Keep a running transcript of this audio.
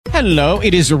Hello,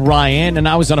 it is Ryan, and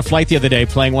I was on a flight the other day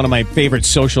playing one of my favorite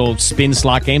social spin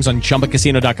slot games on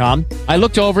ChumbaCasino.com. I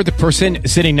looked over at the person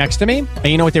sitting next to me, and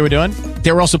you know what they were doing?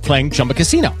 They were also playing Chumba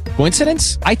Casino.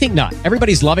 Coincidence? I think not.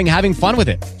 Everybody's loving having fun with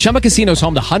it. Chumba Casino is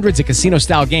home to hundreds of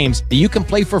casino-style games that you can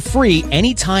play for free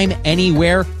anytime,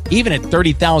 anywhere, even at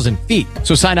 30,000 feet.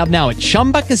 So sign up now at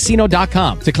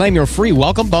ChumbaCasino.com to claim your free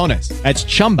welcome bonus. That's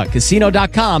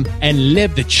ChumbaCasino.com and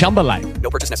live the Chumba life.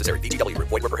 No purchase necessary. VGW.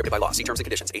 Void where prohibited by law. See terms and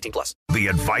conditions. 18+. The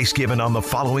advice given on the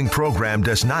following program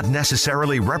does not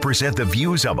necessarily represent the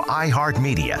views of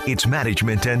iHeartMedia, its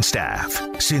management, and staff.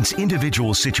 Since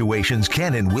individual situations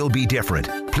can and will be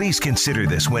different, please consider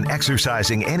this when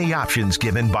exercising any options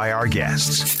given by our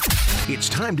guests. It's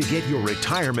time to get your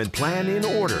retirement plan in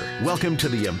order. Welcome to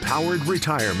the Empowered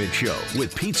Retirement Show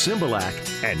with Pete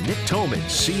Cymbalak and Nick Toman,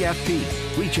 CFP.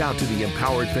 Reach out to the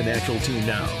Empowered Financial team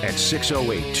now at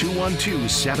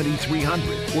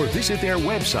 608-212-7300 or visit their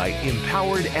website,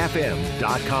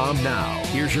 empoweredfm.com now.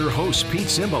 Here's your hosts, Pete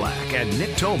Cymbalak and Nick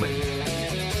Toman.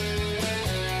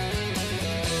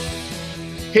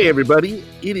 Hey everybody,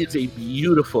 it is a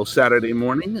beautiful Saturday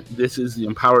morning. This is the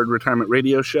Empowered Retirement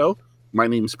Radio Show. My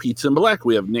name is Pete Cymbalak.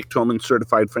 We have Nick Toman,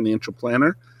 Certified Financial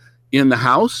Planner, in the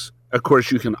house. Of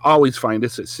course, you can always find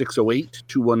us at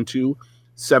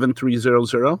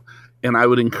 608-212-7300. And I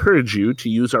would encourage you to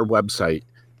use our website,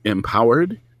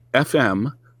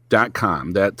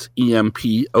 empoweredfm.com. That's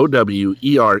EMPOWERED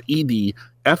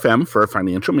for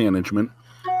financial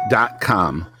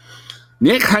management.com.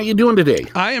 Nick, how you doing today?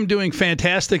 I am doing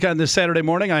fantastic on this Saturday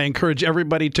morning. I encourage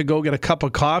everybody to go get a cup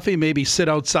of coffee, maybe sit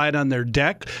outside on their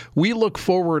deck. We look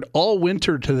forward all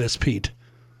winter to this, Pete.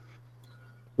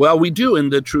 Well, we do,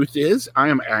 and the truth is I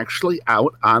am actually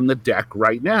out on the deck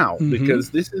right now because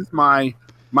this is my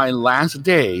last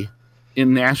day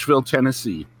in Nashville,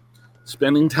 Tennessee,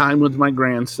 spending time with my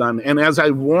grandson. And as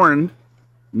I warned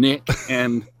Nick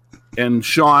and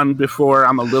Sean before,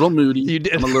 I'm a little moody. You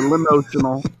did. I'm a little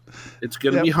emotional. It's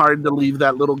going to be hard to leave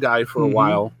that little guy for a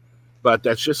while, but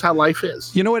that's just how life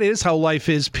is. You know, it is how life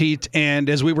is, Pete. And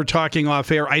as we were talking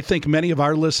off air, I think many of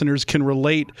our listeners can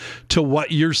relate to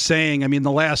what you're saying. I mean,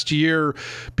 the last year,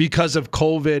 because of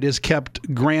COVID, has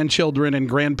kept grandchildren and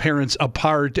grandparents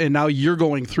apart. And now you're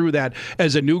going through that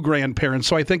as a new grandparent.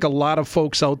 So I think a lot of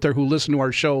folks out there who listen to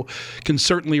our show can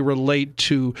certainly relate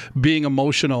to being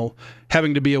emotional,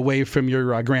 having to be away from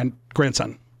your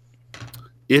grandson.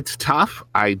 It's tough.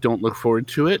 I don't look forward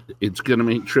to it. It's going to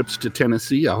make trips to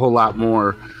Tennessee a whole lot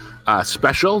more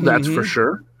special, that's for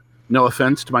sure. No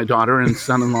offense to my daughter and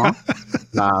son-in-law,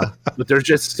 but there's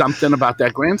just something about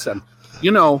that grandson.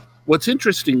 You know, what's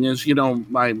interesting is, you know,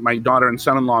 my daughter and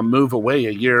son-in-law move away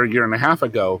a year and a half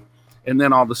ago, and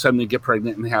then all of a sudden they get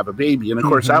pregnant and have a baby. And, of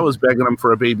course, I was begging them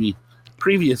for a baby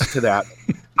previous to that.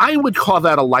 I would call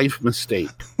that a life mistake,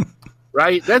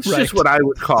 right? That's just what I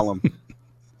would call them.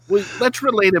 Let's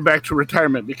relate it back to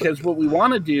retirement, because what we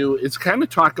want to do is kind of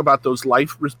talk about those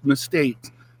life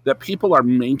mistakes that people are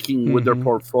making with their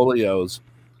portfolios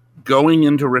going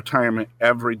into retirement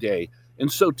every day.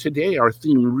 And so today our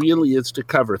theme really is to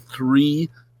cover three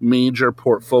major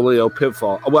portfolio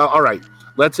pitfalls. Well, all right,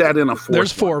 let's add in a fourth.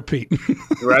 There's four, Pete.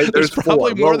 Right? There's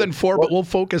probably more than four, but we'll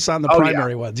focus on the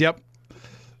primary ones. Yep.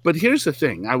 But here's the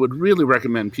thing. I would really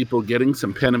recommend people getting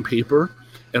some pen and paper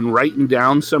and writing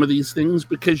down some of these things,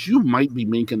 because you might be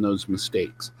making those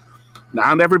mistakes.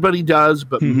 Not everybody does,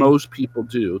 but most people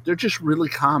do. They're just really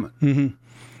common.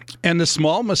 And the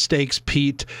small mistakes,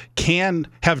 Pete, can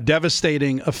have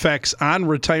devastating effects on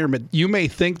retirement. You may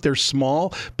think they're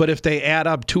small, but if they add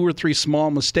up 2 or 3 small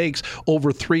mistakes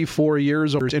over 3-4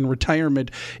 years in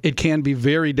retirement, it can be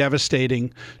very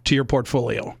devastating to your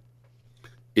portfolio.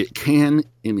 It can,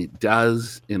 and it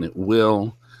does, and it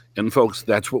will. And folks,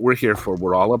 that's what we're here for.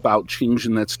 We're all about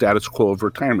changing that status quo of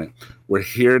retirement. We're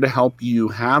here to help you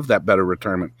have that better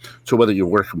retirement. So whether you're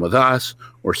working with us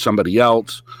or somebody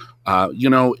else, you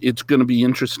know, it's going to be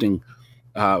interesting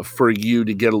for you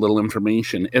to get a little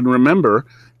information. And remember,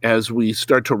 as we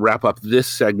start to wrap up this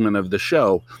segment of the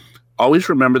show, always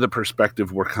remember the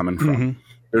perspective we're coming from.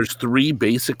 There's 3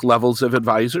 basic levels of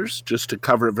advisors. Just to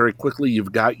cover it very quickly,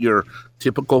 you've got your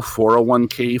typical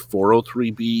 401k,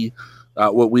 403b,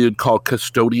 what we would call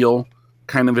custodial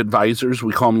kind of advisors.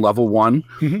 We call them level 1,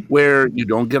 where you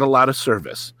don't get a lot of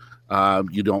service.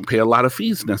 You don't pay a lot of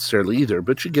fees necessarily either,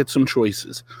 but you get some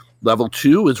choices. Level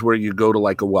 2 is where you go to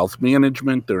like a wealth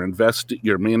management.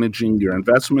 You're managing your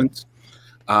investments,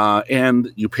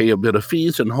 and you pay a bit of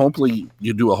fees, and hopefully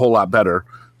you do a whole lot better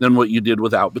than what you did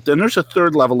without. But then there's a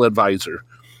 3rd level advisor,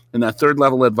 And that third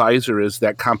level advisor is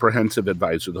that comprehensive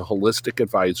advisor, the holistic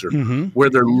advisor, where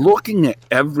they're looking at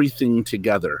everything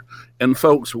together. And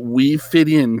folks, we fit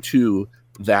into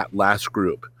that last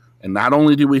group. And not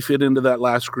only do we fit into that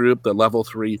last group, the level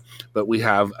 3, but we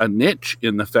have a niche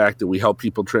in the fact that we help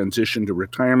people transition to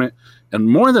retirement. And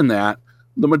more than that,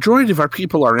 the majority of our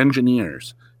people are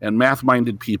engineers and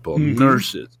math-minded people,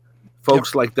 nurses,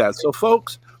 folks like that. So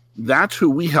folks, that's who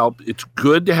we help. It's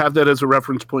good to have that as a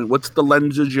reference point. What's the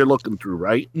lenses you're looking through,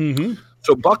 right?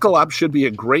 So buckle up. Should be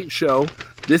a great show.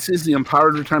 This is the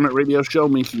Empowered Retirement Radio Show,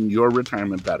 making your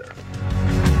retirement better.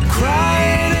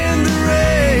 Crying in the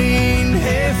rain,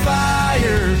 hey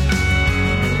fire,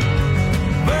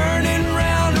 burning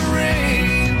round the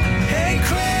ring, hey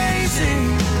crazy.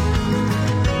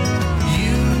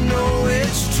 You know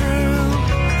it's true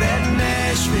that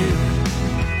Nashville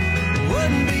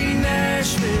wouldn't be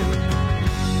Nashville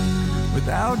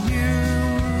without you.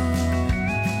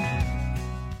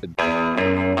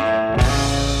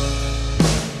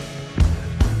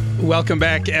 Welcome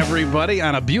back, everybody,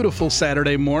 on a beautiful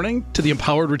Saturday morning to the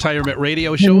Empowered Retirement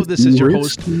Radio Show. This is your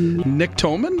host, Nick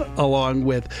Toman, along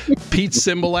with Pete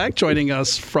Cymbalak, joining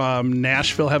us from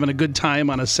Nashville, having a good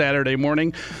time on a Saturday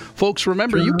morning. Folks,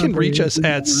 remember, you can reach us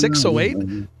at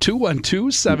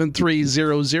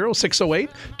 608-212-7300,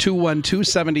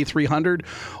 608-212-7300,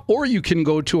 or you can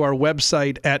go to our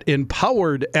website at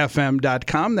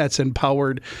empoweredfm.com. That's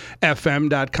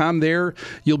empoweredfm.com. There,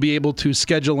 you'll be able to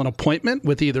schedule an appointment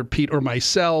with either Pete or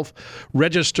myself,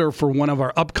 register for one of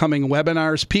our upcoming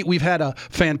webinars. Pete, we've had a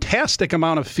fantastic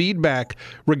amount of feedback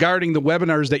regarding the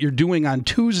webinars that you're doing on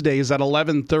Tuesdays at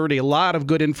 11:30. A lot of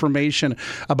good information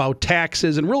about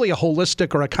taxes and really a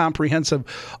holistic or a comprehensive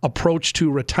approach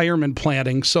to retirement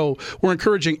planning. So we're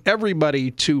encouraging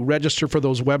everybody to register for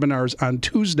those webinars on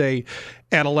Tuesday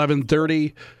at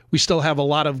 11:30. We still have a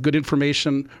lot of good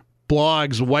information,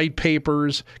 blogs, white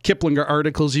papers, Kiplinger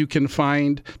articles you can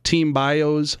find, team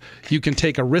bios. You can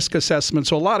take a risk assessment.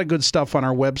 So a lot of good stuff on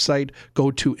our website.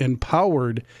 Go to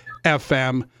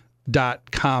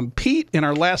empoweredfm.com. Pete, in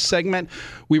our last segment,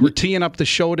 we were teeing up the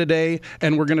show today,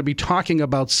 and we're going to be talking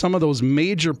about some of those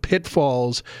major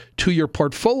pitfalls to your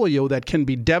portfolio that can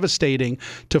be devastating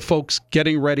to folks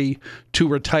getting ready to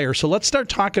retire. So let's start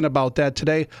talking about that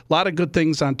today. A lot of good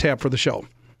things on tap for the show.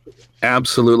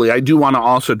 Absolutely. I do want to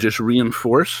also just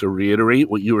reinforce or reiterate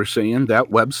what you were saying.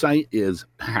 That website is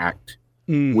packed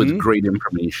with great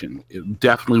information. You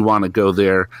definitely want to go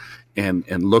there and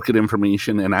look at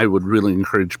information. And I would really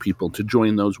encourage people to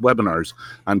join those webinars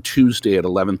on Tuesday at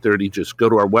 11:30. Just go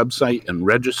to our website and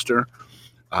register.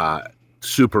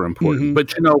 Super important.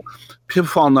 But, you know,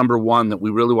 pitfall number one that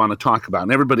we really want to talk about,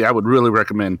 and everybody, I would really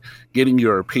recommend getting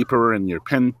your paper and your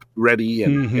pen ready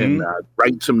and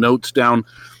write some notes down.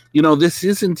 You know, this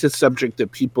isn't a subject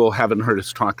that people haven't heard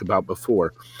us talk about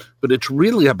before, but it's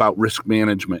really about risk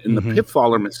management. And the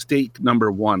pitfall or mistake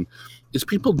number one is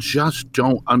people just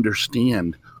don't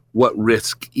understand what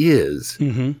risk is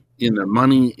in their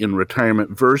money in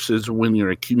retirement versus when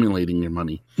you're accumulating your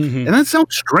money. And that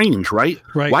sounds strange, right?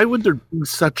 Why would there be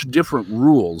such different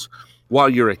rules while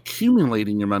you're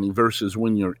accumulating your money versus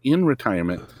when you're in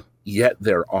retirement? Yet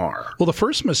there are. Well, the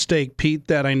first mistake, Pete,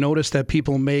 that I notice that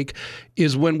people make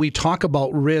is when we talk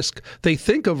about risk, they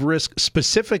think of risk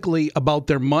specifically about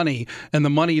their money and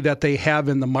the money that they have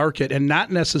in the market and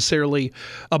not necessarily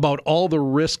about all the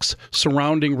risks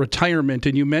surrounding retirement.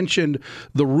 And you mentioned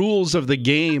the rules of the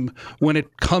game when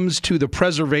it comes to the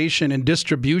preservation and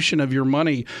distribution of your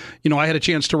money. You know, I had a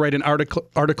chance to write an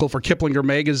article for Kiplinger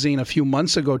magazine a few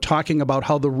months ago talking about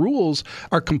how the rules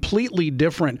are completely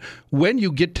different when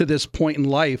you get to this point in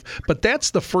life. But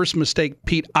that's the first mistake,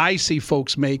 Pete, I see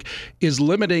folks make, is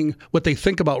limiting what they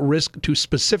think about risk to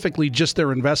specifically just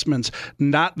their investments,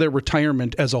 not their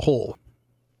retirement as a whole.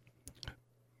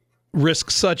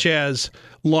 Risks such as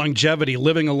longevity,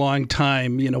 living a long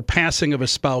time, you know, passing of a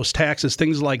spouse, taxes,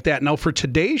 things like that. Now, for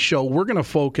today's show, we're going to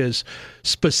focus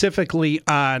specifically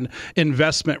on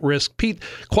investment risk. Pete,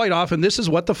 quite often, this is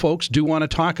what the folks do want to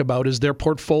talk about is their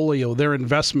portfolio, their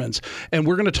investments. And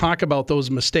we're going to talk about those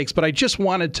mistakes. But I just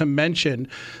wanted to mention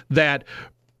that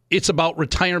it's about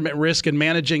retirement risk and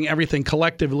managing everything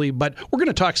collectively, but we're going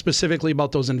to talk specifically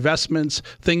about those investments,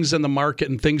 things in the market,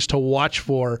 and things to watch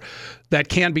for that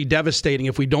can be devastating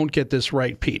if we don't get this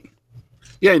right, Pete.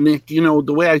 Yeah, Nick, you know,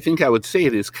 the way I think I would say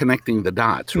it is connecting the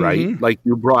dots, right? Like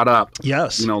you brought up,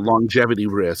 yes, you know, longevity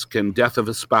risk and death of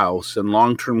a spouse and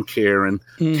long-term care and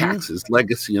taxes,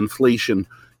 legacy, inflation,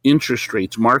 interest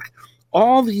rates,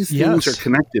 all these things are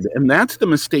connected. And that's the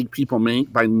mistake people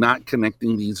make by not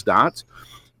connecting these dots.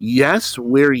 Yes,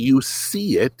 where you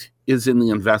see it is in the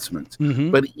investments.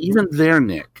 But even there,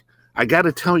 Nick, I got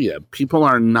to tell you, people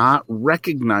are not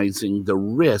recognizing the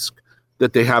risk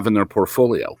that they have in their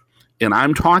portfolio. And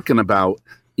I'm talking about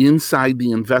inside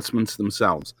the investments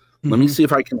themselves. Let me see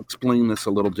if I can explain this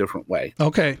a little different way.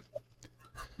 Okay.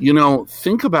 You know,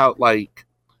 think about like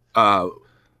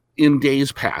in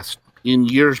days past, in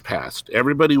years past,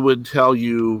 everybody would tell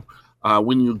you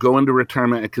when you go into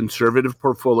retirement, a conservative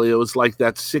portfolio is like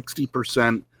that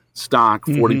 60% stock,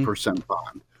 40%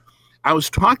 bond. I was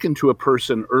talking to a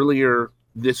person earlier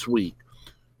this week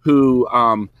who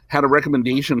had a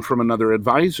recommendation from another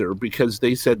advisor because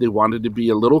they said they wanted to be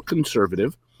a little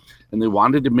conservative and they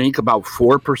wanted to make about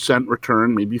 4%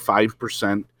 return, maybe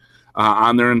 5%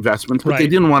 on their investments, but they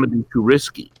didn't want to be too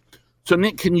risky. So,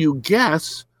 Nick, can you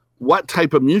guess what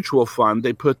type of mutual fund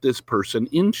they put this person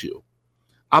into?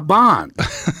 A bond,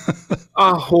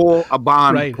 a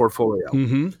bond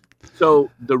portfolio. So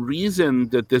the reason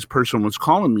that this person was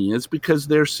calling me is because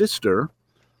their sister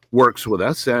works with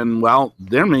us, and well,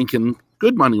 they're making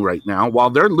good money right now while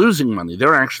they're losing money.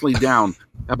 They're actually down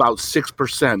about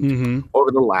 6%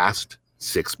 over the last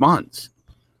 6 months.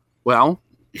 Well,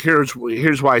 here's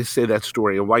why I say that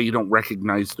story and why you don't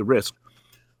recognize the risk.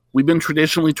 We've been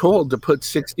traditionally told to put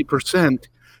 60%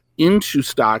 into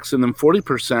stocks and then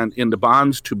 40% into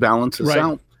bonds to balance us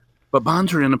out. But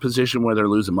bonds are in a position where they're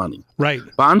losing money.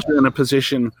 Bonds are in a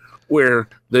position where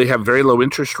they have very low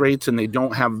interest rates and they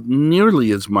don't have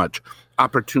nearly as much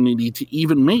opportunity to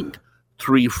even make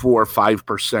 3, 4,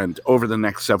 5% over the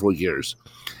next several years.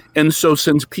 And so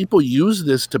since people use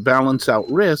this to balance out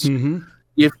risk,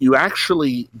 if you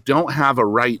actually don't have a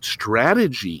right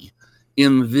strategy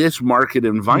in this market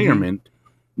environment,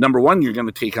 number one, you're going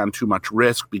to take on too much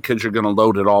risk because you're going to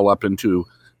load it all up into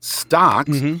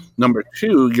stocks. Number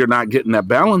two, you're not getting that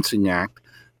balancing act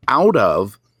out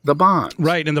of the bonds.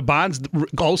 And the bonds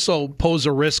also pose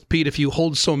a risk, Pete, if you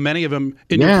hold so many of them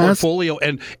in your portfolio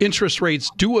and interest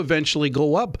rates do eventually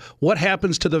go up. What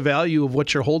happens to the value of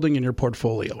what you're holding in your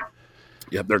portfolio?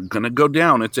 Yeah, they're going to go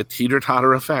down. It's a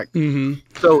teeter-totter effect.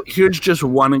 So here's just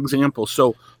one example.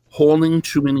 So holding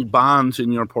too many bonds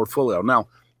in your portfolio. Now,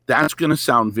 that's going to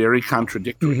sound very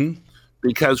contradictory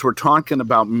because we're talking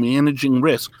about managing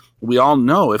risk. We all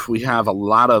know if we have a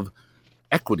lot of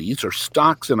equities or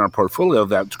stocks in our portfolio,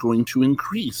 that's going to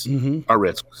increase our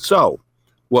risk. So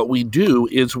what we do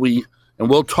is and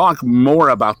we'll talk more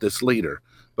about this later,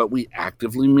 but we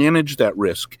actively manage that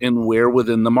risk and where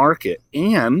within the market,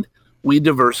 and we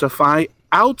diversify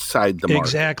outside the market.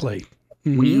 Exactly.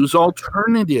 We use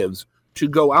alternatives to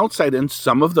go outside, and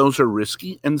some of those are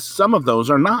risky and some of those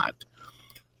are not.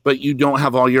 But you don't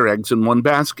have all your eggs in one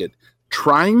basket.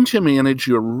 Trying to manage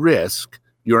your risk,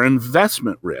 your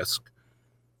investment risk,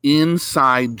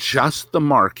 inside just the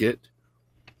market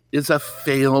is a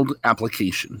failed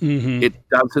application. It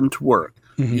doesn't work.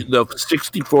 The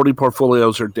 60-40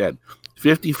 portfolios are dead.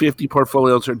 50-50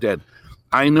 portfolios are dead.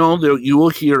 I know that you will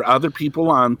hear other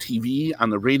people on TV,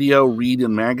 on the radio, read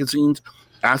in magazines,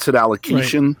 asset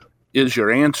allocation is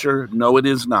your answer. No, it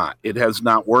is not. It has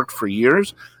not worked for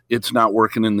years. It's not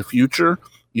working in the future.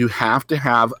 You have to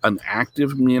have an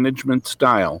active management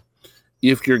style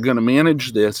if you're going to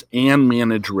manage this and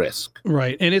manage risk.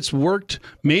 And it's worked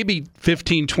maybe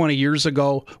 15, 20 years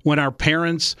ago when our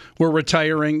parents were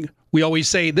retiring. We always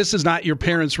say this is not your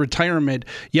parents' retirement,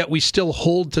 yet we still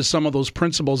hold to some of those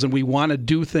principles and we want to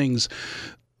do things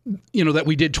that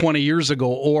we did 20 years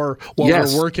ago or while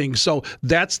we're working. So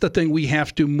that's the thing we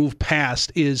have to move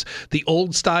past is the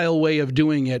old style way of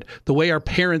doing it. The way our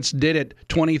parents did it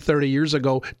 20, 30 years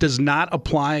ago does not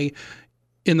apply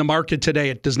in the market today.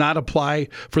 It does not apply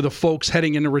for the folks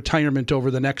heading into retirement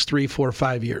over the next 3, 4,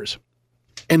 5 years.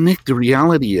 And Nick, the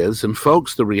reality is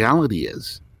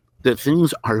that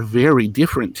things are very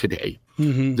different today.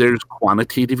 There's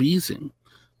quantitative easing.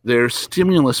 There's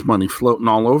stimulus money floating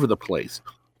all over the place.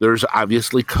 There's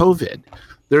obviously COVID.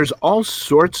 There's all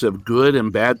sorts of good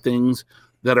and bad things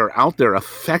that are out there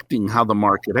affecting how the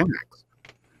market acts.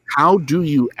 How do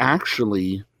you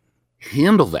actually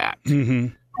handle that?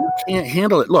 You can't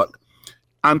handle it. Look,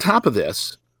 on top of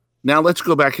this, now let's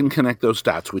go back and connect those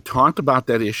dots. We talked about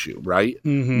that issue, right?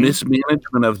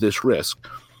 Mismanagement of this risk,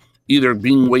 either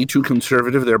being way too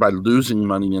conservative, thereby losing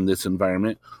money in this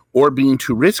environment, or being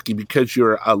too risky because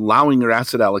you're allowing your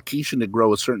asset allocation to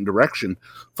grow a certain direction.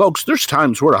 Folks, there's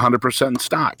times we're 100% in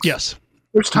stocks. Yes.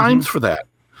 There's times for that.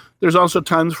 There's also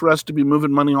times for us to be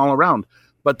moving money all around,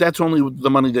 but that's only the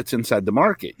money that's inside the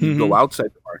market. You go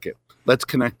outside the market. Let's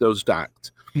connect those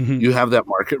dots. You have that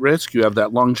market risk. You have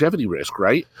that longevity risk,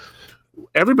 right?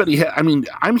 Everybody,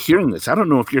 I'm hearing this. I don't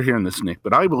know if you're hearing this, Nick,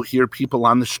 but I will hear people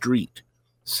on the street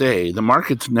say the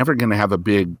market's never going to have a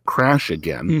big crash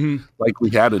again like we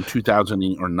had in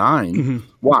 2008 or 9.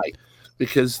 Why?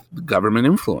 Because the government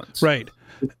influence. Right.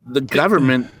 The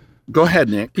government. Go ahead,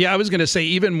 Nick. Yeah, I was going to say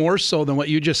even more so than what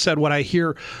you just said. What I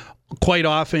hear quite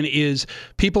often is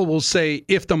people will say,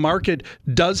 if the market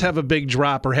does have a big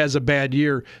drop or has a bad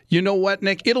year, you know what,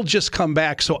 Nick? It'll just come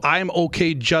back. So I'm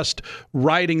okay just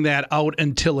riding that out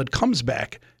until it comes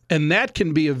back. And that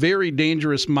can be a very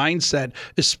dangerous mindset,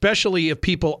 especially if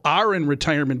people are in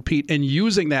retirement, Pete, and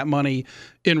using that money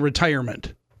in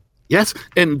retirement. Yes,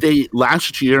 and they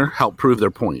last year helped prove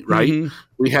their point, right?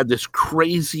 We had this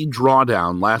crazy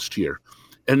drawdown last year,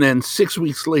 and then 6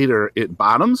 weeks later it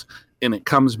bottoms and it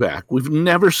comes back. We've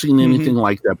never seen anything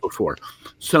like that before.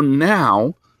 So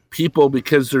now people,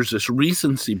 because there's this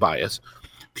recency bias,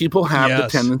 people have the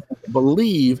tendency to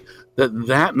believe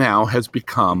that now has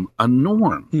become a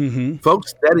norm.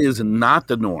 Folks, that is not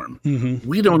the norm.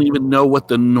 We don't even know what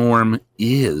the norm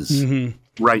is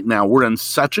right now. We're in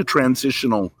such a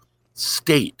transitional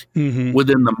state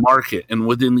within the market and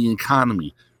within the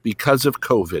economy because of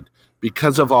COVID,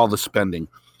 because of all the spending.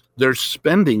 They're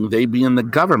spending, they being the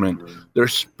government, they're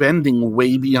spending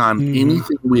way beyond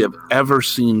anything we have ever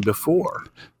seen before.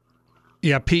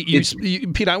 Yeah, Pete,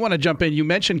 Pete, I want to jump in. You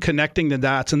mentioned connecting the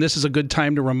dots, and this is a good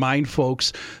time to remind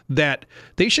folks that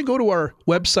they should go to our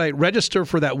website, register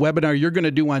for that webinar you're going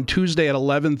to do on Tuesday at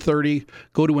 11:30.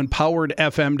 Go to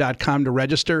empoweredfm.com to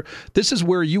register. This is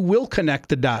where you will connect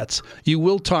the dots. You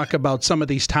will talk about some of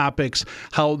these topics,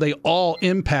 how they all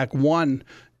impact one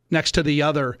next to the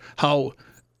other, how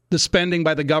the spending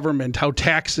by the government, how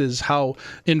taxes, how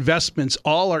investments,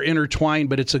 all are intertwined.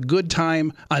 But it's a good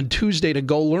time on Tuesday to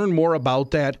go learn more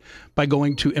about that by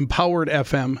going to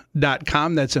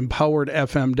empoweredfm.com. That's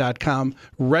empoweredfm.com.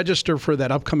 Register for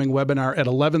that upcoming webinar at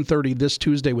 11:30 this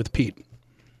Tuesday with Pete.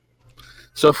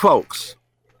 So, folks,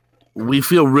 we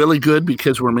feel really good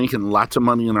because we're making lots of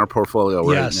money in our portfolio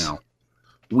right now.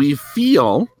 We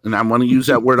feel, and I want to use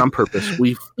that word on purpose,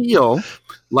 we feel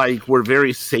like we're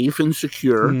very safe and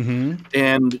secure.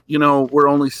 And, you know, we're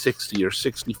only 60 or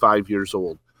 65 years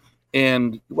old.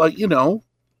 And, well, you know,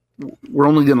 we're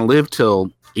only going to live till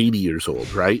 80 years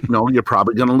old, right? No, you're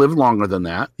probably going to live longer than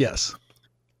that. Yes.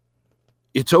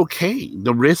 It's okay.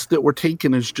 The risk that we're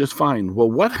taking is just fine. Well,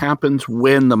 what happens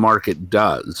when the market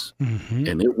does?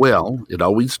 And it will. It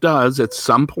always does at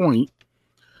some point.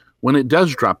 When it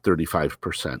does drop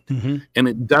 35% and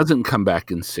it doesn't come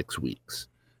back in 6 weeks,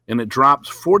 and it drops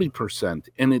 40%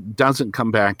 and it doesn't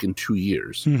come back in 2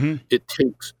 years, it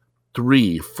takes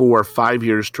 3, 4, 5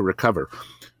 years to recover.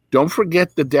 Don't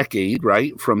forget the decade,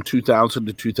 right? From 2000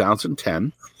 to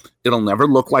 2010. It'll never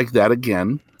look like that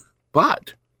again.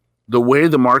 But the way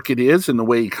the market is and the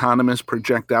way economists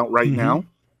project out right now,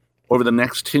 over the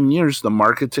next 10 years, the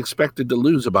market's expected to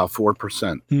lose about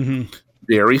 4%.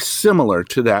 Very similar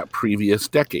to that previous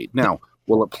decade. Now,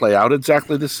 will it play out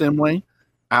exactly the same way?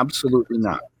 Absolutely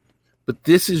not. But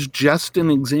this is just an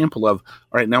example of,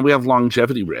 all right, now we have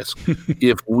longevity risk.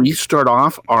 If we start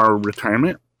off our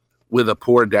retirement with a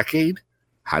poor decade,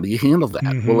 how do you handle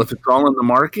that? Well, if it's all in the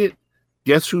market,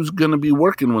 guess who's going to be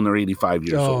working when they're 85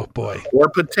 years old? Oh, boy. Or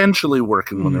potentially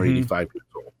working when they're 85 years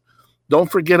old.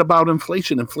 Don't forget about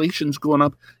inflation. Inflation's going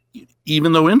up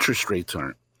even though interest rates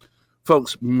aren't.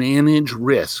 Folks, manage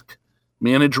risk.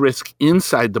 Manage risk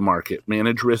inside the market.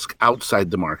 Manage risk outside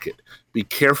the market. Be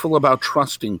careful about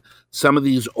trusting some of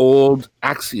these old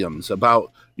axioms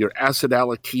about your asset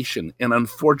allocation. And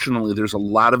unfortunately, there's a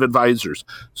lot of advisors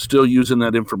still using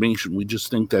that information. We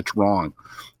just think that's wrong.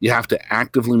 You have to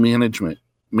actively manage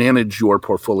your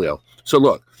portfolio. So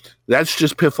look, that's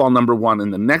just pitfall number 1. In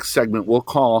the next segment, we'll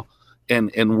call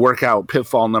and work out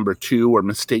pitfall number 2 or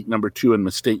mistake number 2 and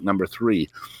mistake number 3.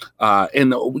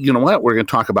 And you know what? We're going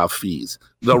to talk about fees.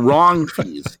 The wrong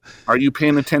fees. Are you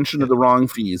paying attention to the wrong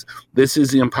fees? This is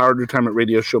the Empowered Retirement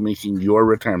Radio Show, making your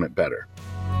retirement better.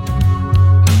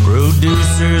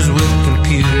 Producers with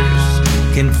computers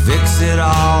can fix it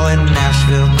all in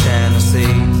Nashville,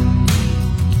 Tennessee.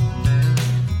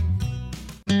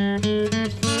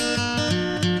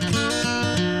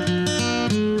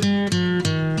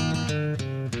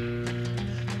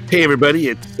 Hey, everybody,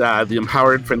 it's the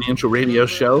Empowered Financial Radio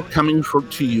Show coming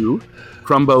to you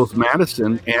from both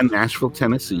Madison and Nashville,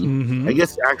 Tennessee. I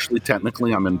guess actually,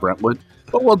 technically, I'm in Brentwood,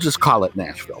 but we'll just call it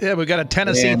Nashville. Yeah, we got a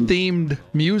Tennessee-themed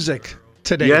music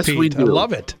today, yes, Pete. We do. I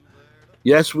love it.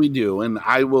 Yes, we do. And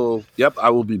I will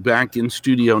be back in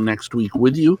studio next week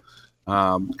with you,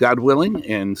 God willing.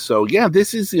 And so, yeah,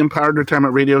 this is the Empowered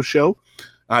Retirement Radio Show.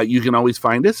 You can always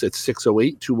find us at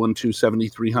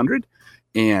 608-212-7300.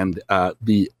 And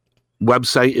the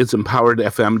website is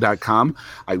empoweredfm.com.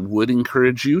 I would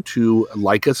encourage you to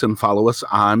like us and follow us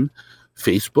on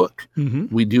Facebook.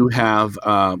 We do have,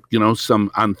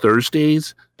 some on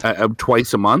Thursdays,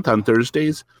 twice a month on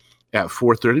Thursdays at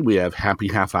 4:30. We have Happy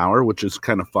Half Hour, which is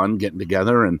kind of fun, getting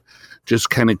together and just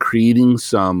kind of creating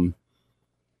some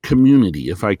community,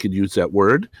 if I could use that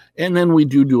word. And then we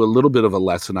do a little bit of a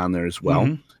lesson on there as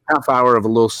well. Half hour of a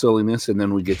little silliness, and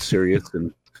then we get serious.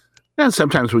 And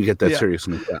sometimes we get that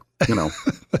seriousness,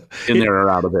 in there or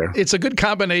out of there. It's a good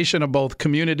combination of both.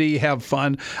 Community, have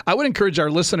fun. I would encourage our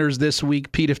listeners this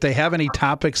week, Pete, if they have any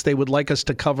topics they would like us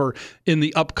to cover in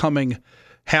the upcoming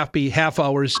Happy Half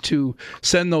Hours, to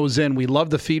send those in. We love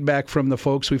the feedback from the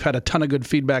folks. We've had a ton of good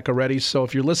feedback already. So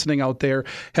if you're listening out there,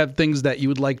 have things that you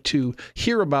would like to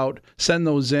hear about, send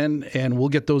those in, and we'll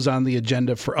get those on the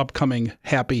agenda for upcoming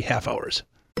Happy Half Hours.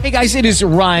 Hey guys, it is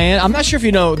Ryan. I'm not sure if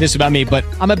you know this about me, but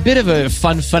I'm a bit of a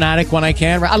fun fanatic when I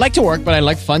can. I like to work, but I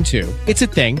like fun too. It's a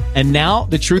thing. And now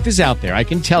the truth is out there. I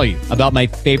can tell you about my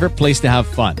favorite place to have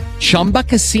fun. Chumba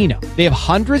Casino. They have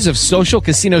hundreds of social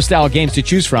casino style games to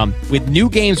choose from, with new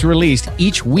games released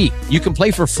each week. You can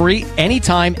play for free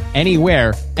anytime,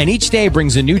 anywhere. And each day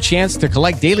brings a new chance to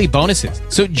collect daily bonuses.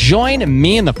 So join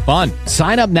me in the fun.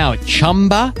 Sign up now at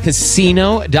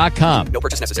ChumbaCasino.com. No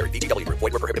purchase necessary. VGW Group.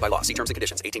 Void where prohibited by law. See terms and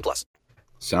conditions. 18+.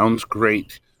 Sounds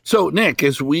great. So, Nick,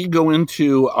 as we go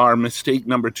into our mistake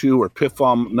number 2, or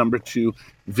pitfall number 2,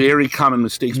 very common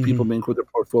mistakes people make with their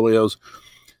portfolios,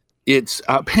 it's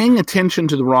paying attention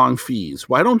to the wrong fees.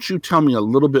 Why don't you tell me a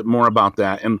little bit more about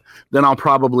that? And then I'll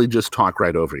probably just talk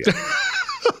right over you.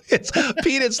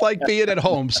 Pete, it's like being at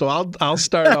home, so I'll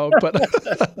start out. But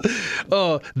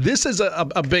this is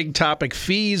a big topic,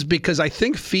 fees, because I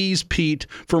think fees, Pete,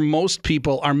 for most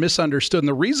people are misunderstood. And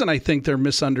the reason I think they're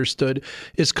misunderstood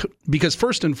is because,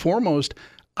 first and foremost,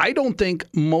 I don't think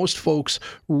most folks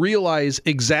realize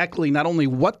exactly not only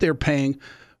what they're paying,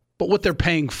 but what they're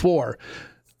paying for.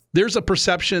 There's a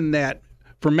perception that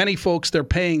for many folks, they're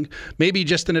paying maybe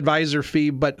just an advisor fee,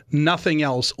 but nothing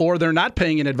else, or they're not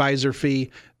paying an advisor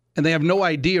fee, and they have no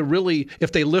idea really,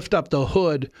 if they lift up the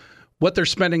hood, what they're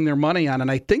spending their money on. And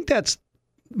I think that's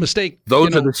a mistake.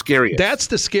 Those are the scariest. That's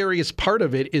the scariest part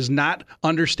of it, is not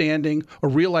understanding or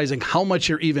realizing how much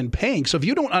you're even paying. So if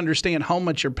you don't understand how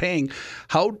much you're paying,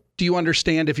 how do you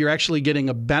understand if you're actually getting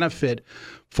a benefit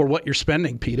for what you're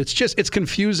spending, Pete? It's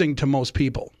confusing to most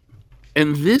people.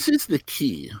 And this is the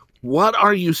key. What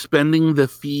are you spending the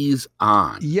fees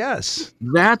on? Yes.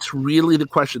 That's really the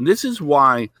question. This is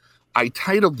why I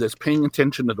titled this Paying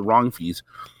Attention to the Wrong Fees.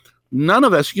 None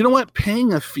of us,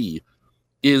 paying a fee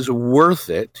is worth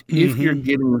it if you're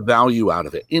getting value out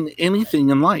of it in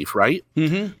anything in life, right?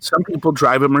 Some people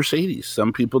drive a Mercedes.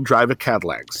 Some people drive a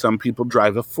Cadillac. Some people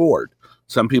drive a Ford.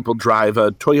 Some people drive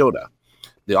a Toyota.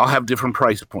 They all have different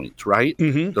price points, right?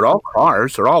 They're all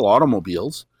cars. They're all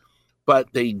automobiles.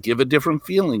 But they give a different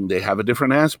feeling. They have a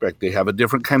different aspect. They have a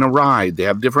different kind of ride. They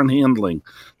have different handling.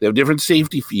 They have different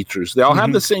safety features. They all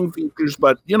have the same features,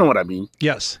 but you know what I mean.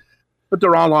 Yes. But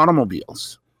they're all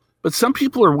automobiles. But some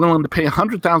people are willing to pay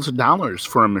 $100,000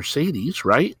 for a Mercedes,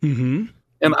 right? And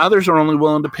others are only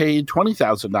willing to pay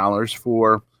 $20,000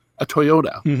 for a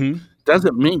Toyota.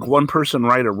 Doesn't make one person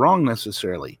right or wrong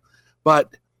necessarily.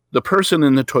 But the person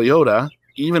in the Toyota,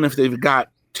 even if they've got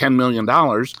 $10 million,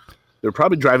 they're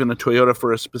probably driving a Toyota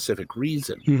for a specific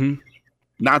reason.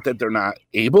 Not that they're not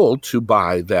able to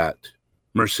buy that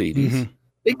Mercedes.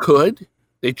 They could.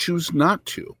 They choose not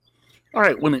to. All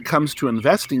right, when it comes to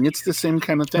investing, it's the same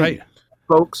kind of thing. Right.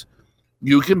 Folks,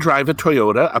 you can drive a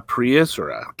Toyota, a Prius, or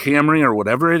a Camry, or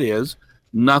whatever it is.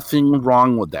 Nothing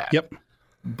wrong with that. Yep.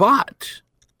 But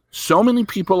so many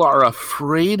people are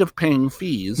afraid of paying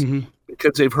fees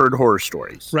because they've heard horror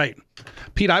stories. Right.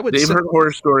 Pete, they've heard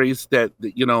horror stories that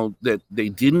they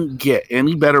didn't get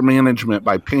any better management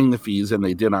by paying the fees than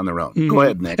they did on their own. Go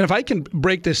ahead, Nick. And if I can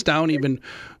break this down even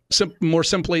more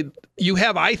simply, you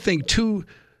have, I think, 2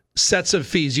 sets of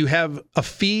fees. You have a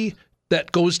fee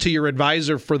that goes to your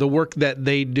advisor for the work that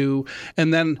they do,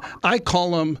 and then I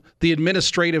call them the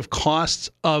administrative costs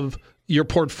of your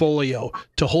portfolio,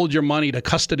 to hold your money, to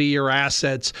custody your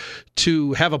assets,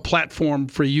 to have a platform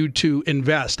for you to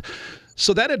invest.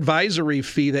 So that advisory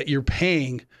fee that you're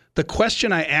paying, the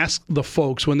question I ask the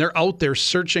folks when they're out there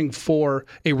searching for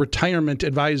a retirement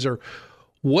advisor,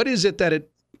 what is it that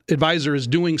advisor is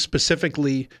doing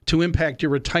specifically to impact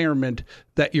your retirement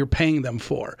that you're paying them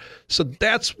for? So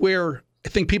that's where I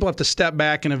think people have to step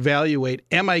back and evaluate,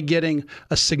 am I getting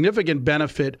a significant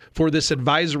benefit for this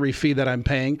advisory fee that I'm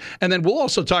paying? And then we'll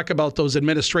also talk about those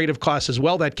administrative costs as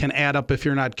well that can add up if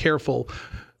you're not careful.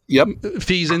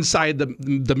 fees inside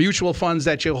the mutual funds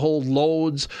that you hold,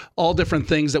 loads, all different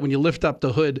things that when you lift up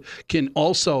the hood can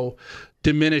also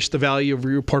diminish the value of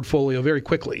your portfolio very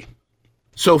quickly.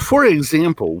 So, for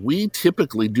example, we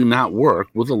typically do not work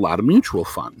with a lot of mutual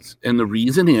funds. And the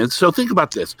reason is, so think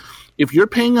about this. If you're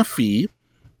paying a fee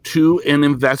to an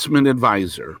investment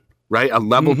advisor, right, a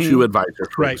level 2 advisor,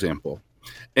 for example,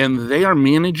 and they are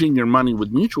managing your money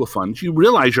with mutual funds, you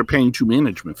realize you're paying 2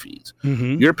 management fees.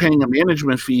 You're paying a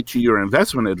management fee to your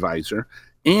investment advisor,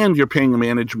 and you're paying a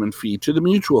management fee to the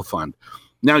mutual fund.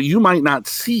 Now, you might not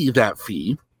see that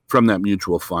fee from that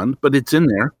mutual fund, but it's in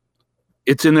there.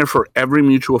 It's in there for every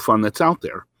mutual fund that's out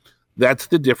there. That's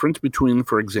the difference between,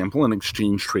 for example, an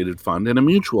exchange-traded fund and a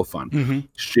mutual fund.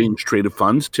 Exchange-traded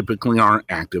funds typically aren't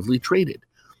actively traded.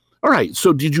 All right,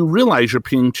 so did you realize you're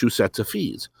paying 2 sets of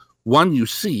fees? One you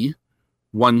see,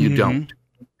 one you don't.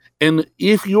 And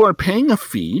if you are paying a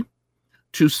fee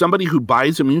to somebody who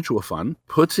buys a mutual fund,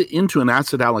 puts it into an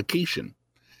asset allocation,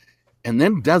 and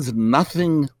then does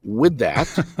nothing with that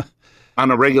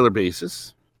on a regular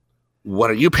basis,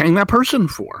 what are you paying that person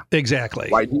for? Exactly.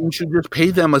 Why didn't you just pay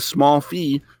them a small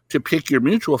fee to pick your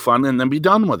mutual fund and then be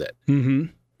done with it?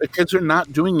 Because they're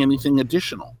not doing anything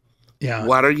additional. Yeah.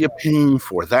 What are you paying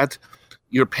for?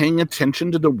 You're paying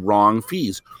attention to the wrong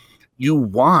fees. You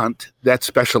want that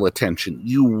special attention.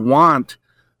 You want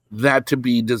that to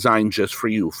be designed just for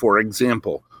you. For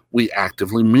example, we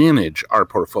actively manage our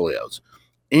portfolios,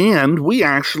 and we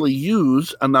actually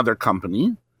use another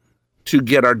company to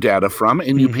get our data from,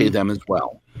 and you pay them as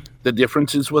well. The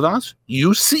difference is with us,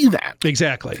 you see that.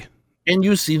 Exactly. And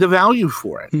you see the value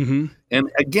for it.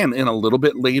 And again, in a little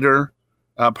bit later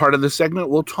part of the segment,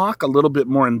 we'll talk a little bit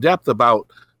more in depth about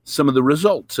some of the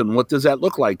results and what does that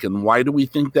look like and why do we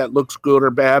think that looks good or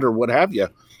bad or what have you.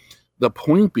 The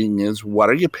point being is,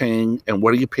 what are you paying and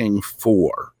what are you paying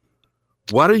for?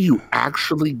 What are you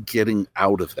actually getting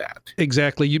out of that?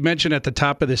 Exactly. You mentioned at the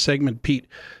top of this segment, Pete,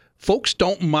 folks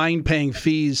don't mind paying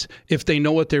fees if they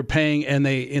know what they're paying and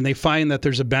they find that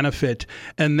there's a benefit.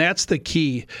 And that's the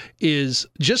key, is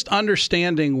just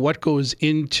understanding what goes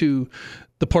into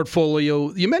the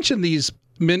portfolio. You mentioned these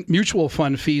mutual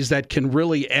fund fees that can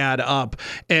really add up.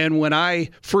 And when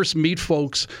I first meet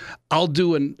folks, I'll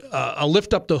do a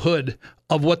lift up the hood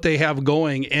of what they have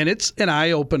going. And it's an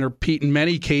eye-opener, Pete, in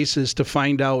many cases to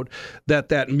find out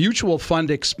that mutual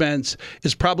fund expense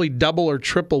is probably double or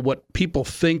triple what people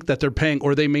think that they're paying,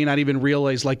 or they may not even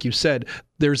realize, like you said,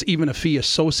 there's even a fee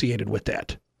associated with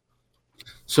that.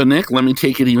 So, Nick, let me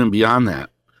take it even beyond that.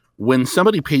 When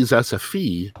somebody pays us a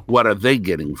fee, what are they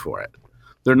getting for it?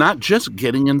 They're not just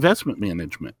getting investment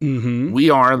management. We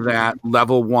are that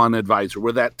level 1 advisor.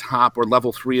 We're that top or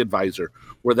level 3 advisor.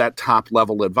 We're that top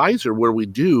level advisor where we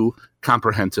do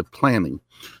comprehensive planning.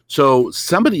 So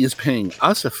somebody is paying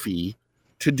us a fee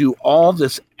to do all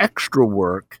this extra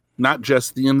work, not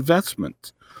just the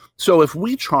investment. So if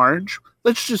we charge,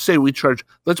 let's just say we charge,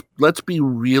 let's be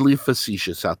really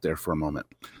facetious out there for a moment.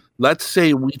 Let's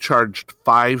say we charged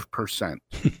 5%.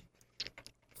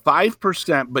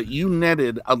 5%, but you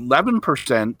netted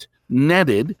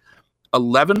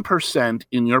 11%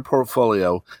 in your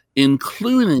portfolio,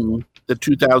 including the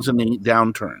 2008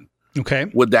 downturn. Okay.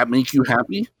 Would that make you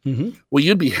happy? Well,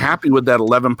 you'd be happy with that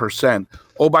 11%.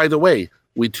 Oh, by the way,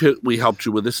 we helped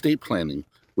you with estate planning.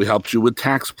 We helped you with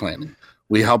tax planning.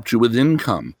 We helped you with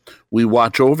income. We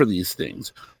watch over these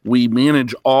things. We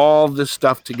manage all this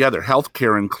stuff together,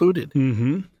 healthcare included.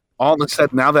 All of a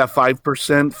sudden, now that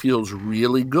 5% feels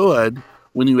really good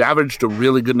when you averaged a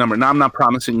really good number. Now, I'm not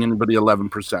promising anybody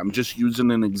 11%. I'm just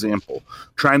using an example,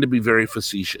 trying to be very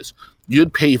facetious.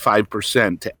 You'd pay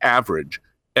 5% to average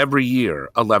every year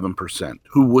 11%.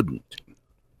 Who wouldn't?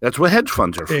 That's what hedge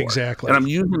funds are for. Exactly. And I'm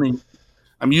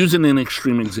using an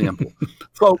extreme example.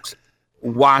 Folks,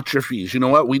 watch your fees. You know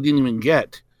what? We didn't even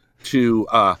get to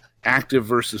active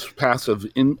versus passive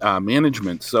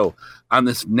management. So on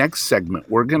this next segment,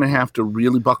 we're going to have to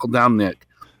really buckle down, Nick,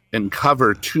 and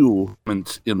cover 2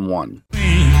 elements in one.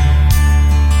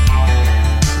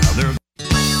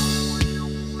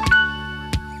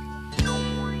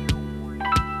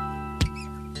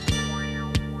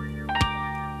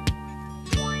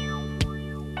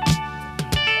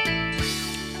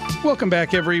 Welcome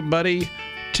back, everybody,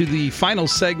 to the final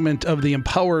segment of the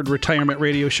Empowered Retirement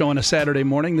Radio Show on a Saturday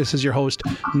morning. This is your host,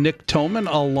 Nick Toman,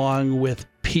 along with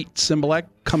Pete Cymbaluk,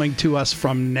 coming to us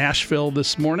from Nashville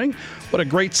this morning. What a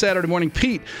great Saturday morning.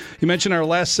 Pete, you mentioned our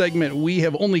last segment. We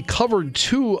have only covered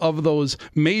 2 of those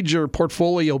major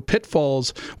portfolio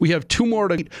pitfalls. We have 2 more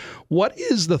to. What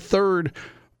is the third,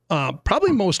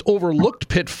 probably most overlooked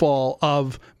pitfall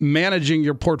of managing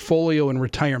your portfolio in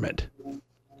retirement?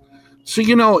 So,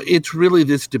 it's really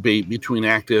this debate between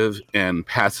active and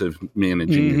passive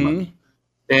managing your money.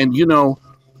 And,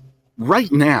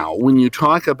 right now, when you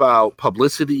talk about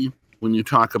publicity, when you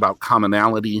talk about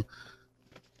commonality,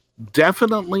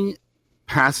 definitely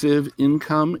passive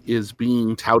income is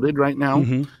being touted right now.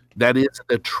 That is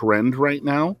a trend right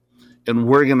now. And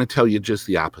we're going to tell you just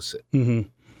the opposite. And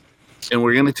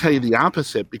we're going to tell you the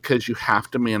opposite because you have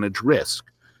to manage risk.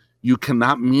 You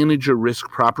cannot manage your risk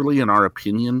properly, in our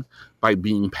opinion, by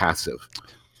being passive.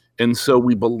 And so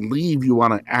we believe you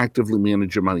want to actively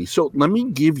manage your money. So let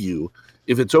me give you,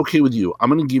 if it's okay with you, I'm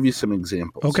going to give you some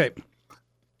examples. Okay.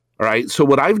 All right. So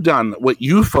what I've done, what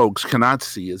you folks cannot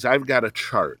see, is I've got a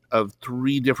chart of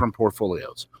 3 different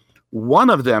portfolios. One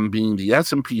of them being the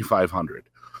S&P 500.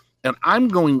 And I'm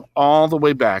going all the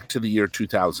way back to the year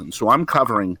 2000. So I'm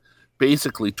covering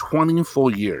basically 20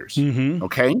 full years.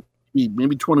 Okay.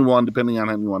 Maybe 21, depending on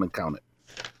how you want to count it.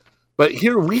 But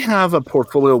here we have a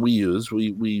portfolio we use.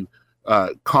 We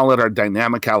call it our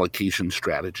dynamic allocation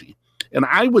strategy. And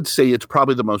I would say it's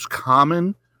probably the most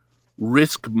common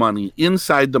risk money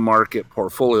inside the market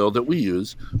portfolio that we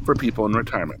use for people in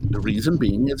retirement. The reason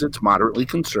being is it's moderately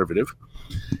conservative,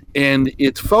 and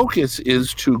its focus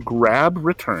is to grab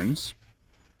returns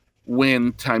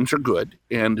when times are good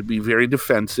and to be very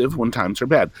defensive when times are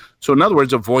bad. So in other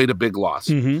words, avoid a big loss.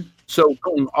 So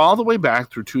going all the way back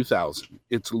through 2000,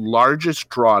 its largest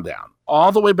drawdown,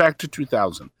 all the way back to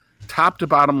 2000, top to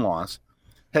bottom loss,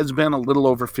 has been a little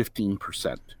over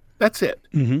 15%. That's it.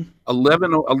 A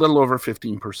little over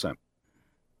 15%.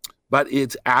 But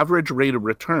its average rate of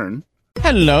return.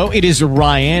 Hello, it is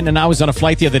Ryan, and I was on a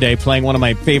flight the other day playing one of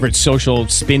my favorite social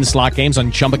spin slot games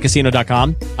on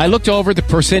ChumbaCasino.com. I looked over at the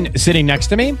person sitting next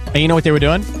to me, and you know what they were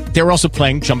doing? They were also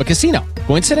playing Chumba Casino.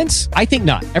 Coincidence? I think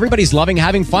not. Everybody's loving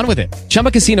having fun with it.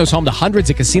 Chumba Casino is home to hundreds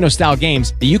of casino-style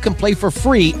games that you can play for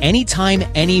free anytime,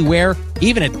 anywhere,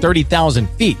 even at 30,000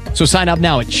 feet. So sign up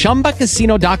now at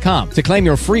ChumbaCasino.com to claim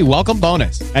your free welcome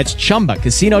bonus. That's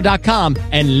ChumbaCasino.com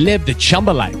and live the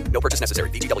Chumba life. No purchase necessary.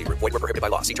 VGW Group. Void where prohibited by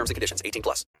law. See terms and conditions.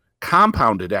 18+.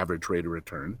 Compounded average rate of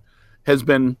return has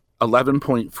been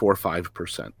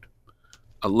 11.45%.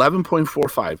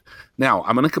 11.45. Now,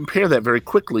 I'm going to compare that very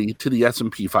quickly to the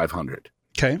S&P 500.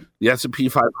 Okay. The S&P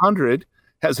 500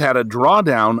 has had a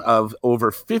drawdown of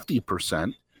over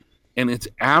 50%, and its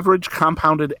average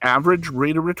compounded average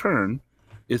rate of return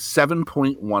is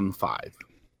 7.15.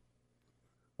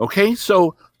 Okay,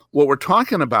 so what we're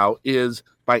talking about is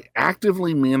by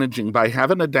actively managing, by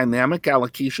having a dynamic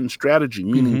allocation strategy,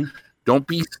 meaning don't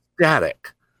be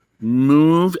static.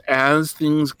 Move as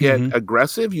things get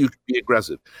aggressive, you can be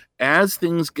aggressive. As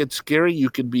things get scary,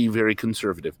 you can be very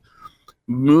conservative.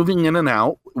 Moving in and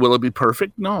out, will it be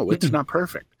perfect? No, it's not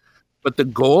perfect. But the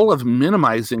goal of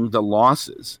minimizing the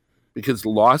losses, because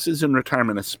losses in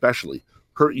retirement especially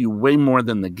hurt you way more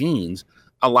than the gains,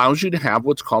 allows you to have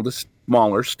what's called a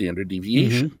smaller standard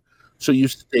deviation. So you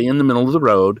stay in the middle of the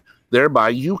road, thereby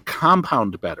you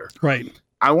compound better. Right.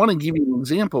 I want to give you an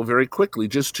example very quickly,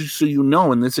 just so you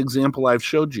know, in this example I've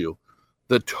showed you,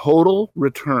 the total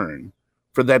return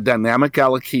for that dynamic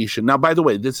allocation. Now, by the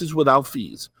way, this is without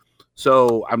fees.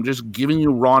 So I'm just giving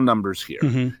you raw numbers here,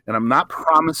 and I'm not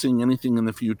promising anything in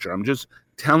the future. I'm just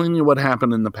telling you what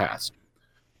happened in the past.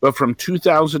 But from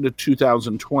 2000 to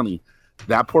 2020,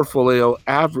 that portfolio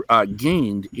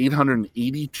gained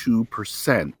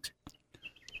 882%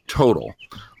 total,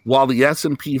 while the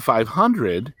S&P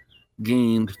 500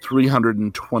 gained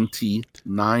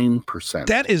 329%.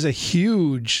 That is a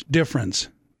huge difference,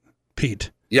 Pete.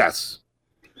 Yes,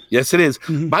 it is.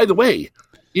 By the way,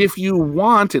 if you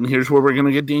want, and here's where we're going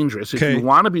to get dangerous, if you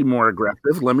want to be more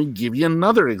aggressive, let me give you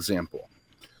another example.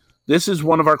 This is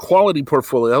one of our quality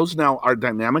portfolios. Now, our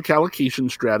dynamic allocation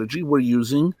strategy, we're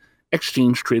using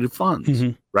exchange-traded funds,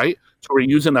 right? So we're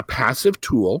using a passive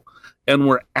tool, and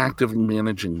we're actively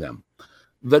managing them.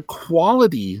 The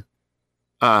quality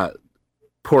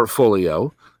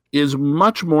portfolio is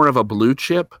much more of a blue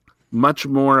chip, much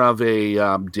more of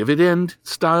a dividend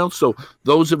style. So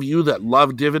those of you that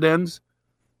love dividends,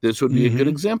 this would be a good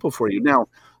example for you. Now,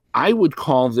 I would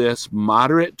call this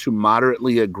moderate to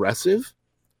moderately aggressive,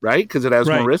 right? Because it has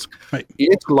more risk. Right.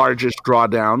 Its largest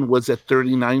drawdown was at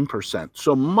 39%.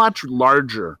 So much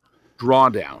larger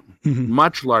drawdown,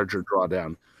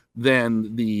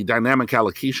 than the dynamic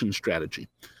allocation strategy.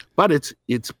 But its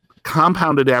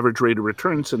compounded average rate of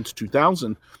return since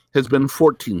 2000 has been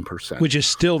 14%. Which is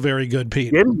still very good,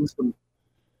 Pete.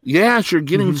 Yes, you're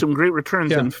getting some great returns.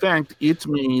 Yeah. In fact, it's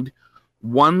made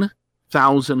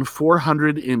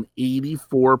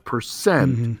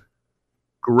 1,484%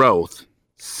 growth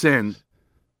since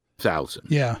 2000.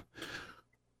 Yeah.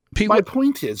 Pete, My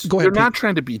point is, go ahead, you're Pete. not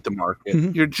trying to beat the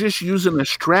market. You're just using a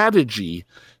strategy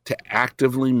to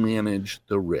actively manage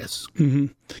the risk.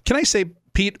 Can I say,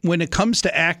 Pete, when it comes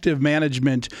to active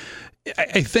management,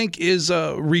 I think as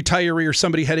a retiree or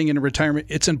somebody heading into retirement,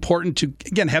 it's important to,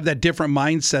 again, have that different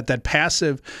mindset. That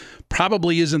passive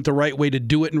probably isn't the right way to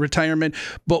do it in retirement.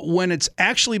 But when it's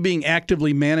actually being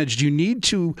actively managed, you need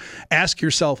to ask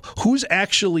yourself, who's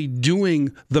actually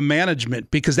doing the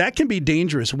management? Because that can be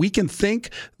dangerous. We can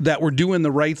think that we're doing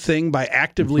the right thing by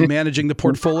actively managing the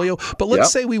portfolio. But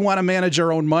let's say we want to manage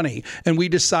our own money and we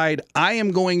decide, I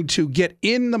am going to get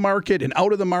in the market and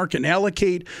out of the market and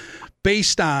allocate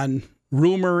based on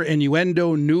rumor,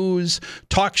 innuendo, news,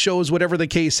 talk shows, whatever the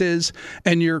case is,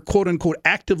 and you're quote unquote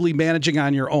actively managing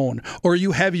on your own, or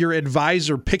you have your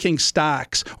advisor picking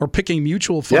stocks or picking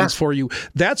mutual funds for you.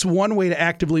 That's one way to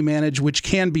actively manage, which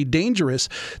can be dangerous.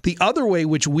 The other way,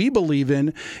 which we believe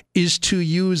in, is to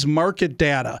use market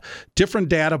data, different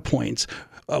data points.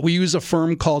 We use a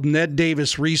firm called Ned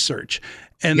Davis Research.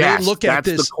 And they look at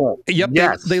this.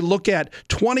 They look at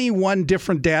 21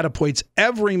 different data points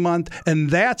every month,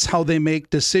 and that's how they make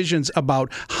decisions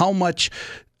about how much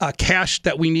cash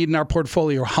that we need in our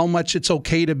portfolio, or how much it's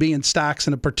okay to be in stocks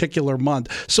in a particular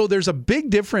month. So there's a big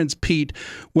difference, Pete,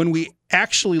 when we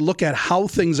actually look at how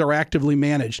things are actively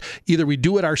managed. Either we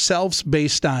do it ourselves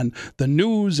based on the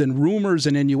news and rumors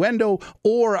and innuendo,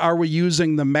 or are we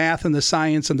using the math and the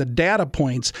science and the data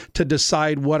points to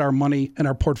decide what our money and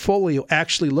our portfolio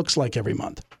actually looks like every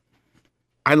month?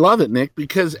 I love it, Nick,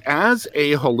 because as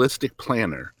a holistic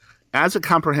planner, as a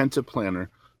comprehensive planner,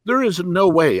 there is no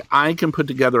way I can put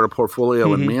together a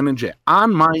portfolio and manage it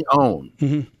on my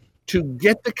own to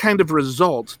get the kind of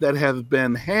results that have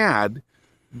been had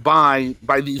by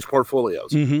these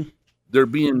portfolios. They're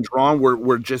being drawn.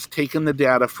 We're just taking the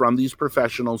data from these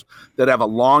professionals that have a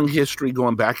long history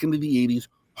going back into the 80s.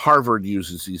 Harvard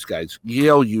uses these guys.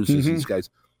 Yale uses these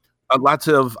guys. Lots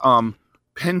of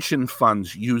pension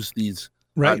funds use these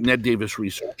Ned Davis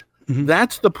Research.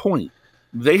 That's the point.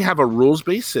 They have a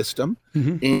rules-based system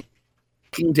and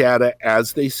making data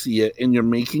as they see it, and you're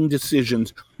making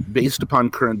decisions based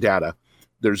upon current data.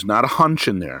 There's not a hunch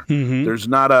in there. There's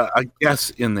not a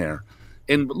guess in there.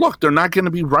 And look, they're not going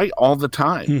to be right all the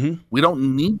time. We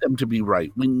don't need them to be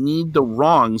right. We need the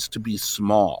wrongs to be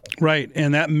small. Right.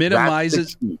 And that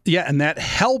minimizes, and that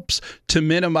helps to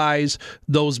minimize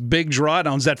those big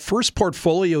drawdowns. That first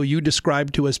portfolio you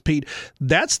described to us, Pete,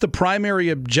 that's the primary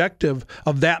objective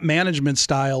of that management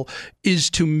style, is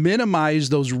to minimize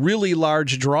those really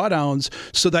large drawdowns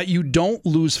so that you don't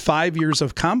lose 5 years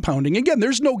of compounding. Again,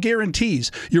 there's no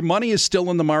guarantees. Your money is still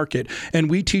in the market. And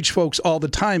we teach folks all the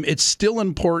time, it's still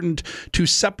important to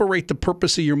separate the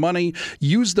purpose of your money,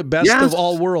 use the best of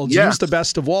all worlds, use the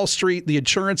best of Wall Street, the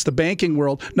insurance, the banking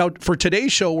world. Now, for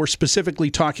today's show, we're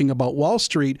specifically talking about Wall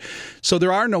Street, so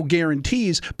there are no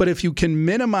guarantees, but if you can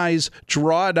minimize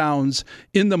drawdowns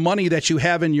in the money that you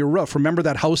have in your roof, remember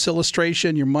that house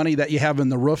illustration, your money that you have in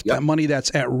the roof, that money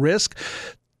that's at risk,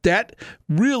 that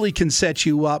really can set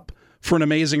you up for an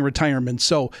amazing retirement.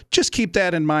 So just keep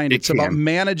that in mind. It's about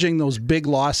managing those big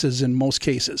losses in most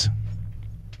cases.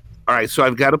 All right, so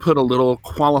I've got to put a little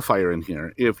qualifier in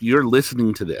here. If you're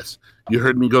listening to this, you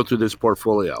heard me go through this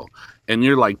portfolio, and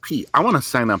you're like, Pete, I want to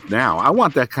sign up now. I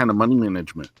want that kind of money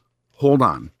management. Hold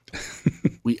on.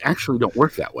 We actually don't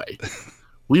work that way.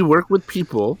 We work with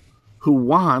people who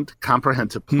want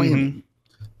comprehensive planning.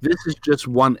 This is just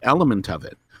one element of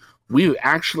it. We've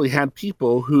actually had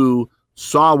people who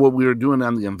saw what we were doing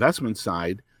on the investment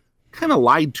side, kind of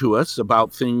lied to us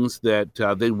about things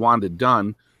that they wanted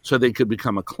done so they could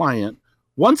become a client.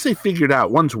 Once we figured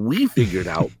out,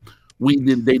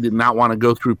 they did not want to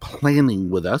go through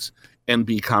planning with us and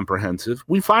be comprehensive,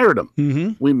 we fired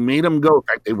them. We made them go. In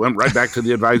fact, they went right back to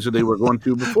the advisor they were going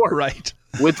to before,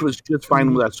 which was just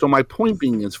fine with us. So my point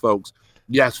being is, folks,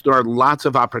 yes, there are lots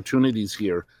of opportunities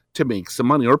here to make some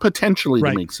money, or potentially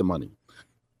to make some money.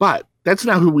 But that's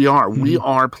not who we are. We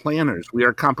are planners. We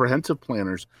are comprehensive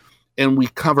planners. And we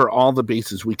cover all the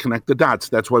bases. We connect the dots.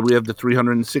 That's why we have the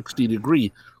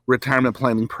 360-degree retirement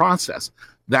planning process.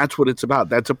 That's what it's about.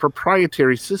 That's a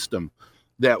proprietary system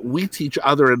that we teach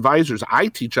other advisors. I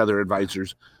teach other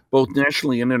advisors, both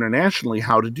nationally and internationally,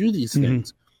 how to do these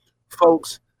things.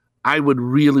 Folks, I would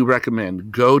really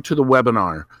recommend go to the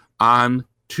webinar on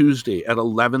Tuesday at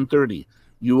 11:30.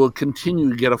 You will continue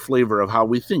to get a flavor of how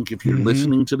we think. If you're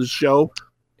listening to the show,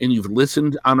 and you've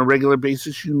listened on a regular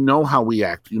basis, you know how we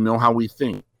act, you know how we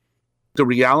think. The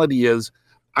reality is,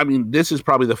 I mean, this is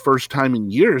probably the first time in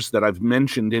years that I've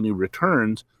mentioned any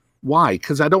returns. Why?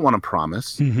 Because I don't want to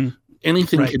promise.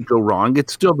 Anything could go wrong.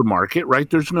 It's still the market, right?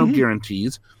 There's no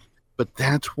guarantees. But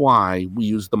that's why we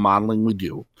use the modeling we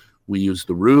do. We use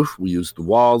the roof, we use the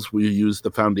walls, we use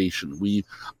the foundation.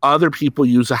 Other people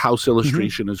use a house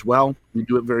illustration as well. We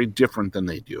do it very different than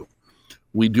they do.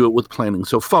 We do it with planning.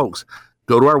 So folks,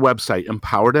 go to our website,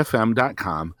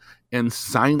 empoweredfm.com, and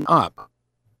sign up.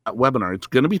 That webinar. It's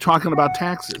going to be talking about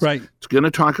taxes. Right. It's going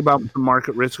to talk about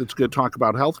market risk. It's going to talk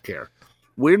about healthcare.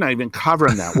 We're not even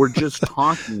covering that. We're just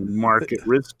talking market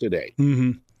risk today.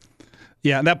 Mm-hmm.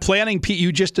 Yeah, and that planning, Pete,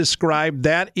 you just described,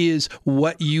 that is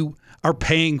what you are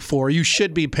paying for. You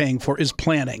should be paying for is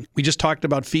planning. We just talked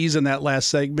about fees in that last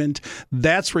segment.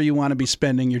 That's where you want to be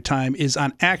spending your time, is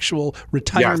on actual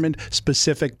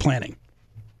retirement-specific planning.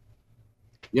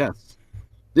 Yes.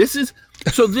 This is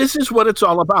what it's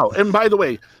all about. And by the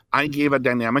way, I gave a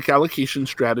dynamic allocation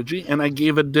strategy and I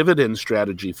gave a dividend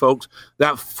strategy, folks.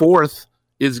 That fourth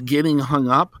is getting hung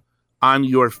up on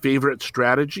your favorite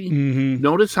strategy. Mm-hmm.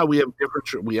 Notice how we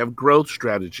have growth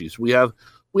strategies. We have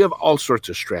all sorts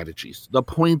of strategies. The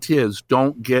point is,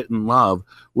 don't get in love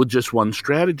with just one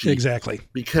strategy. Exactly.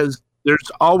 Because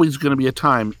there's always going to be a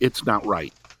time it's not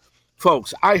right.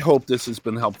 Folks, I hope this has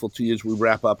been helpful to you as we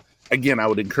wrap up. Again, I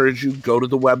would encourage you, go to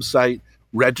the website,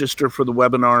 register for the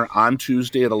webinar on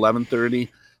Tuesday at 11:30.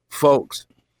 Folks,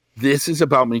 this is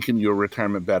about making your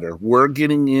retirement better. We're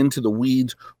getting into the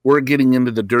weeds. We're getting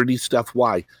into the dirty stuff.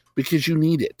 Why? Because you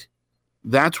need it.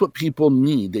 That's what people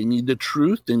need. They need the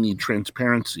truth. They need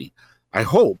transparency. I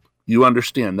hope you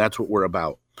understand that's what we're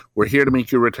about. We're here to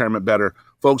make your retirement better.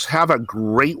 Folks, have a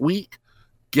great week.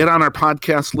 Get on our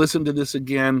podcast. Listen to this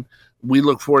again. We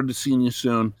look forward to seeing you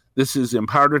soon. This is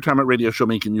Empowered Retirement Radio Show,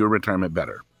 making your retirement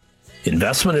better.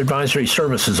 Investment advisory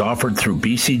services offered through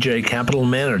BCJ Capital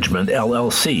Management,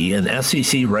 LLC, an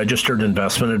SEC-registered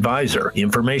investment advisor. The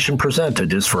information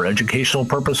presented is for educational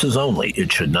purposes only.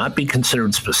 It should not be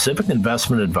considered specific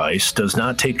investment advice, does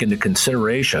not take into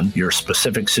consideration your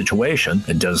specific situation,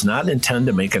 and does not intend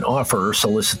to make an offer or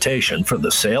solicitation for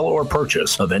the sale or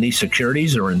purchase of any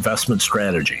securities or investment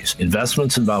strategies.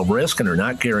 Investments involve risk and are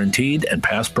not guaranteed, and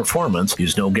past performance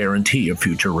is no guarantee of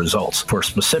future results. For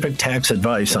specific tax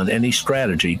advice on any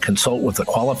strategy, consult with a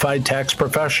qualified tax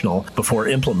professional before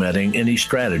implementing any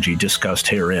strategy discussed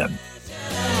herein.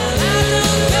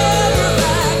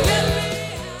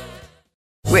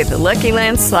 With the Lucky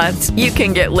Land Slots, you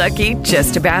can get lucky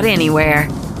just about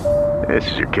anywhere. This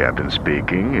is your captain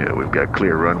speaking. We've got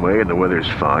clear runway and the weather's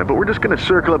fine, but we're just going to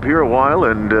circle up here a while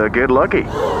and get lucky.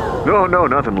 No,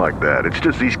 nothing like that. It's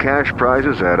just these cash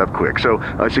prizes add up quick. So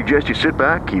I suggest you sit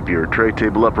back, keep your tray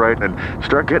table upright, and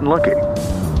start getting lucky.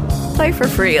 Play for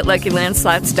free at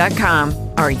LuckyLandSlots.com.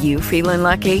 Are you feeling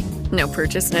lucky? No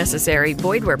purchase necessary.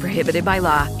 Void where prohibited by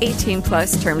law.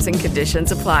 18+ terms and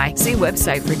conditions apply. See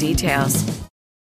website for details.